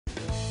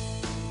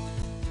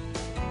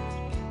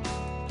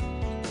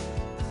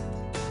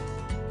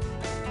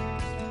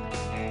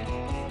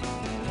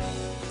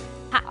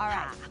All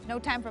right, no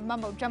time for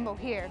mumbo jumbo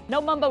here.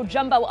 No mumbo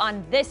jumbo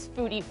on this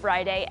Foodie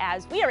Friday,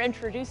 as we are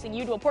introducing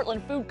you to a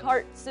Portland food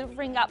cart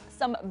serving up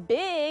some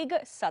big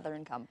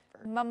Southern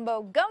comfort.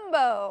 Mumbo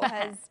Gumbo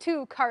has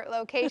 2 cart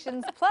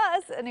locations,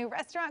 plus a new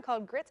restaurant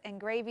called Grits and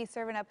Gravy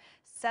serving up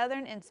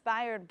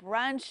Southern-inspired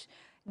brunch.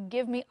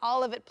 Give me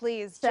all of it,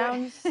 please.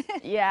 Sounds,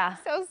 yeah.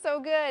 So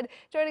good.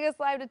 Joining us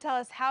live to tell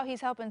us how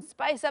he's helping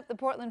spice up the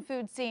Portland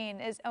food scene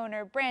is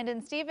owner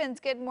Brandon Stevens.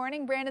 Good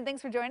morning, Brandon.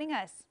 Thanks for joining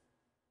us.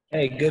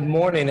 Hey, good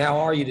morning. How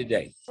are you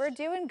today? We're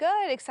doing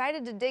good.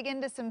 Excited to dig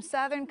into some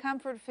Southern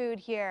comfort food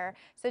here.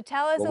 So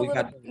tell us Well, a we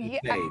little. got Yeah,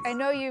 spades. I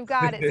know you've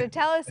got it. So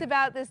tell us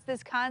about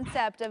this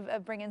concept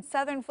of bringing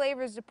Southern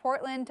flavors to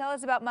Portland. Tell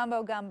us about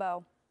Mumbo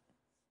Gumbo.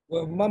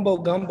 Well, Mumbo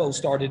Gumbo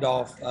started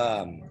off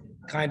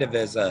kind of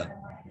as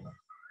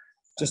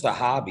just a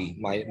hobby.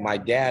 My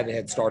dad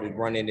had started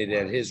running it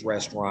at his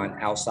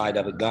restaurant outside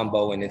of a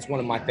gumbo, and it's one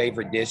of my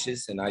favorite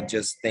dishes. And I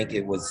just think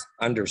it was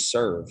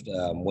underserved.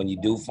 When you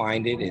do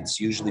find it, it's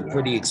usually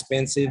pretty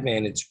expensive,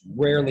 and it's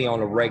rarely on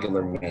a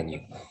regular menu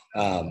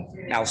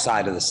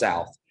outside of the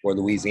South or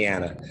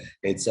Louisiana.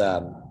 It's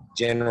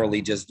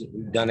generally just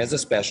done as a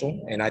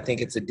special, and I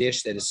think it's a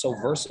dish that is so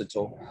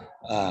versatile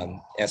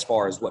as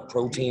far as what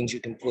proteins you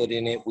can put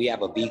in it. We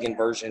have a vegan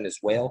version as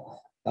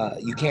well.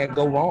 You can't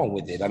go wrong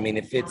with it. I mean,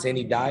 it fits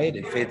any diet,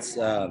 it fits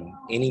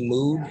any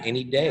mood,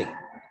 any day.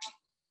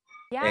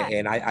 Yeah.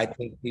 And I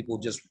think people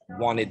just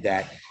wanted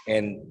that,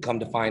 and come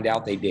to find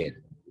out they did.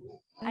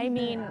 I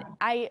mean,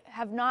 I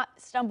have not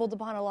stumbled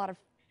upon a lot of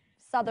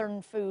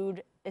Southern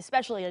food,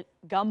 especially a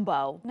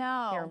gumbo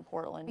here in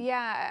Portland.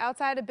 Yeah,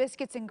 outside of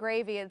biscuits and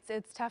gravy,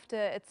 it's tough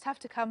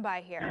to come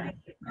by here.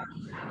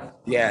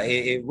 Yeah,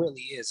 it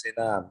really is.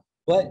 And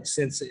but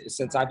since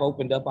I've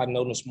opened up, I've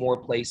noticed more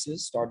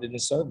places started to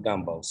serve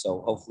gumbo.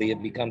 So hopefully it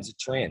becomes a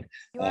trend.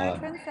 You are a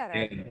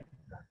trendsetter.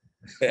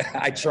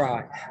 I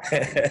try.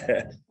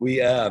 We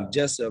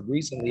just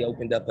recently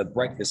opened up a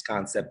breakfast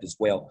concept as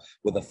well,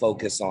 with a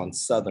focus on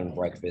Southern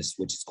breakfast,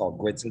 which is called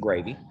Grits and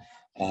Gravy.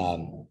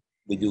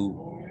 We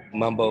do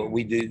mumbo.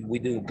 We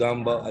do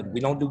gumbo.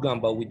 We don't do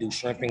gumbo. We do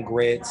shrimp and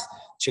grits,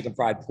 chicken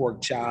fried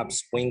pork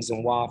chops, wings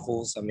and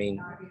waffles. I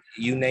mean,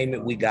 you name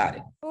it, we got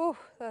it. Ooh,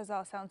 those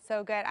all sound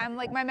so good. I'm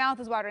like, my mouth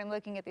is watering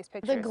looking at these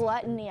pictures. The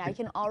gluttony I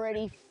can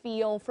already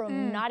feel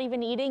from not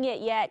even eating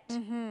it yet.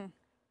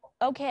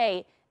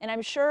 Okay, and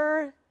I'm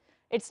sure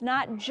it's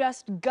not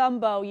just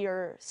gumbo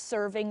you're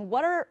serving.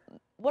 What are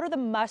the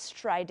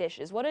must-try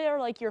dishes? What are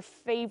like your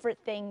favorite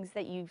things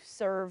that you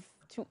serve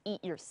to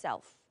eat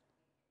yourself?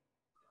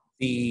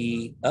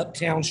 The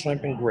Uptown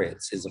Shrimp and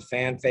Grits is a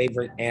fan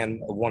favorite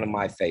and one of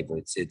my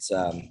favorites. It's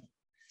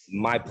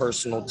my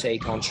personal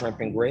take on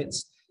shrimp and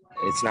grits.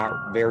 It's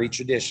not very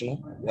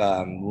traditional,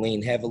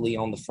 lean heavily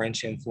on the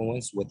French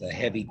influence with a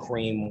heavy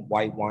cream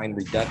white wine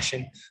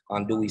reduction,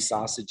 andouille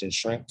sausage and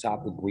shrimp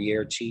topped with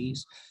Gruyere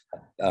cheese.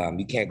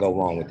 You can't go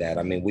wrong with that.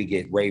 I mean, we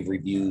get rave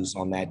reviews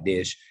on that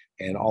dish.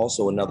 And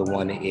also another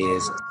one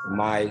is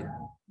my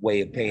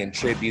way of paying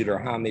tribute or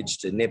homage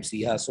to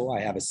Nipsey Hussle.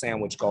 I have a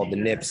sandwich called the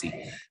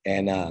Nipsey,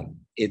 and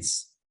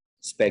it's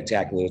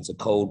spectacular. It's a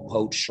cold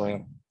poached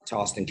shrimp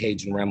tossed in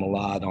Cajun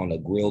remoulade on a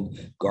grilled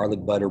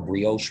garlic butter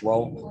brioche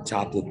roll,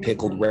 topped with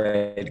pickled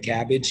red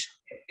cabbage.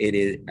 It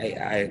is.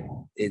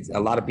 It's a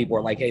lot of people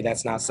are like, "Hey,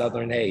 that's not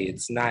Southern." Hey,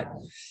 it's not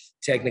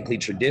technically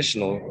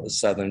traditional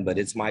Southern, but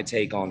it's my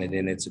take on it,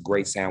 and it's a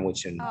great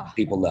sandwich, and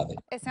people love it.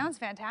 It sounds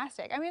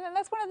fantastic. I mean, and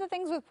that's one of the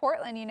things with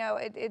Portland, you know,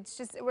 it's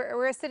just,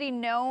 we're a city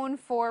known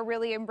for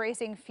really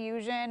embracing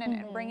fusion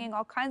and bringing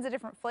all kinds of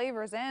different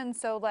flavors in.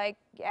 So like,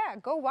 yeah,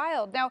 go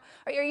wild. Now,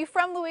 are you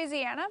from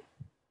Louisiana?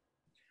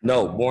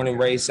 No, born and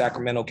raised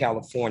Sacramento,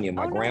 California.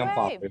 My Oh, no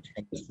grandfather way. is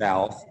from the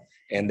South,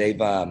 and they've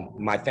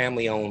my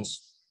family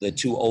owns the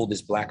 2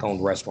 oldest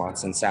Black-owned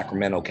restaurants in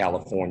Sacramento,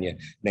 California,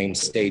 named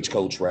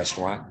Stagecoach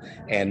Restaurant.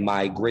 And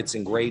my Grits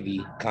and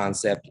Gravy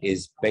concept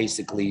is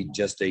basically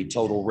just a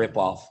total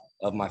ripoff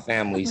of my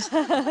family's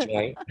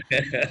joint.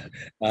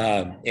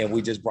 And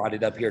we just brought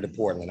it up here to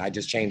Portland. I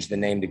just changed the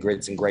name to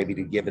Grits and Gravy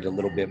to give it a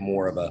little bit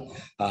more of a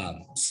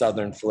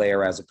Southern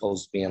flair, as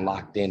opposed to being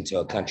locked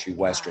into a country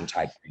Western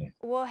type thing.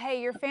 Well, hey,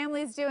 your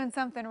family's doing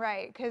something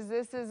right, because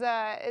this is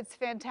it's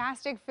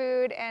fantastic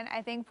food, and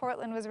I think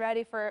Portland was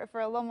ready for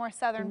a little more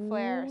Southern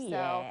flair. Ooh, So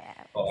yeah.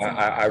 Oh,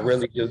 I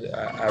really do.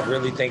 I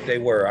really think they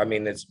were. I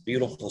mean, it's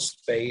beautiful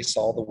space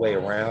all the way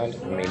around.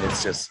 I mean,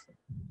 it's just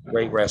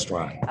great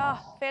restaurant. oh,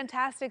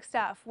 fantastic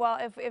stuff. Well,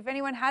 if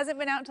anyone hasn't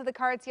been out to the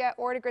carts yet,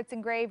 or to Grits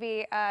and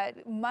Gravy,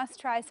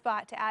 must-try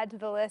spot to add to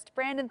the list.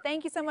 Brandon,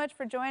 thank you so much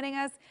for joining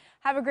us.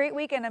 Have a great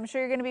weekend. I'm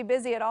sure you're going to be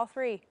busy at all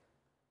 3.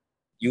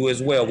 You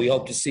as well. We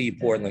hope to see you,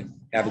 Portland.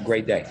 Have a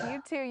great day. You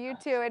too, you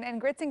too.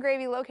 And Grits and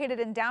Gravy located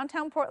in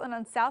downtown Portland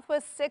on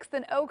Southwest 6th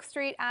and Oak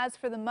Street. As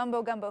for the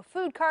Mumbo Gumbo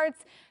food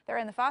carts, they're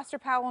in the Foster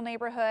Powell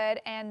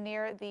neighborhood and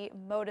near the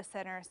Moda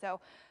Center.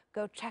 So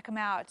go check them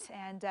out,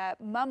 and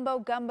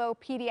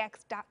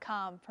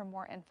mumbogumbopdx.com for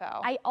more info.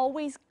 I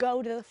always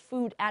go to the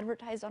food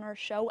advertised on our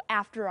show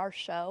after our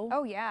show.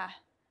 Oh, yeah.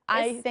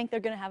 I think they're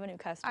going to have a new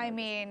customer. I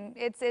mean,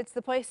 it's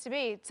the place to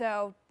be.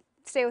 So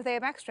stay with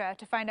AM Extra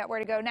to find out where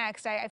to go next. I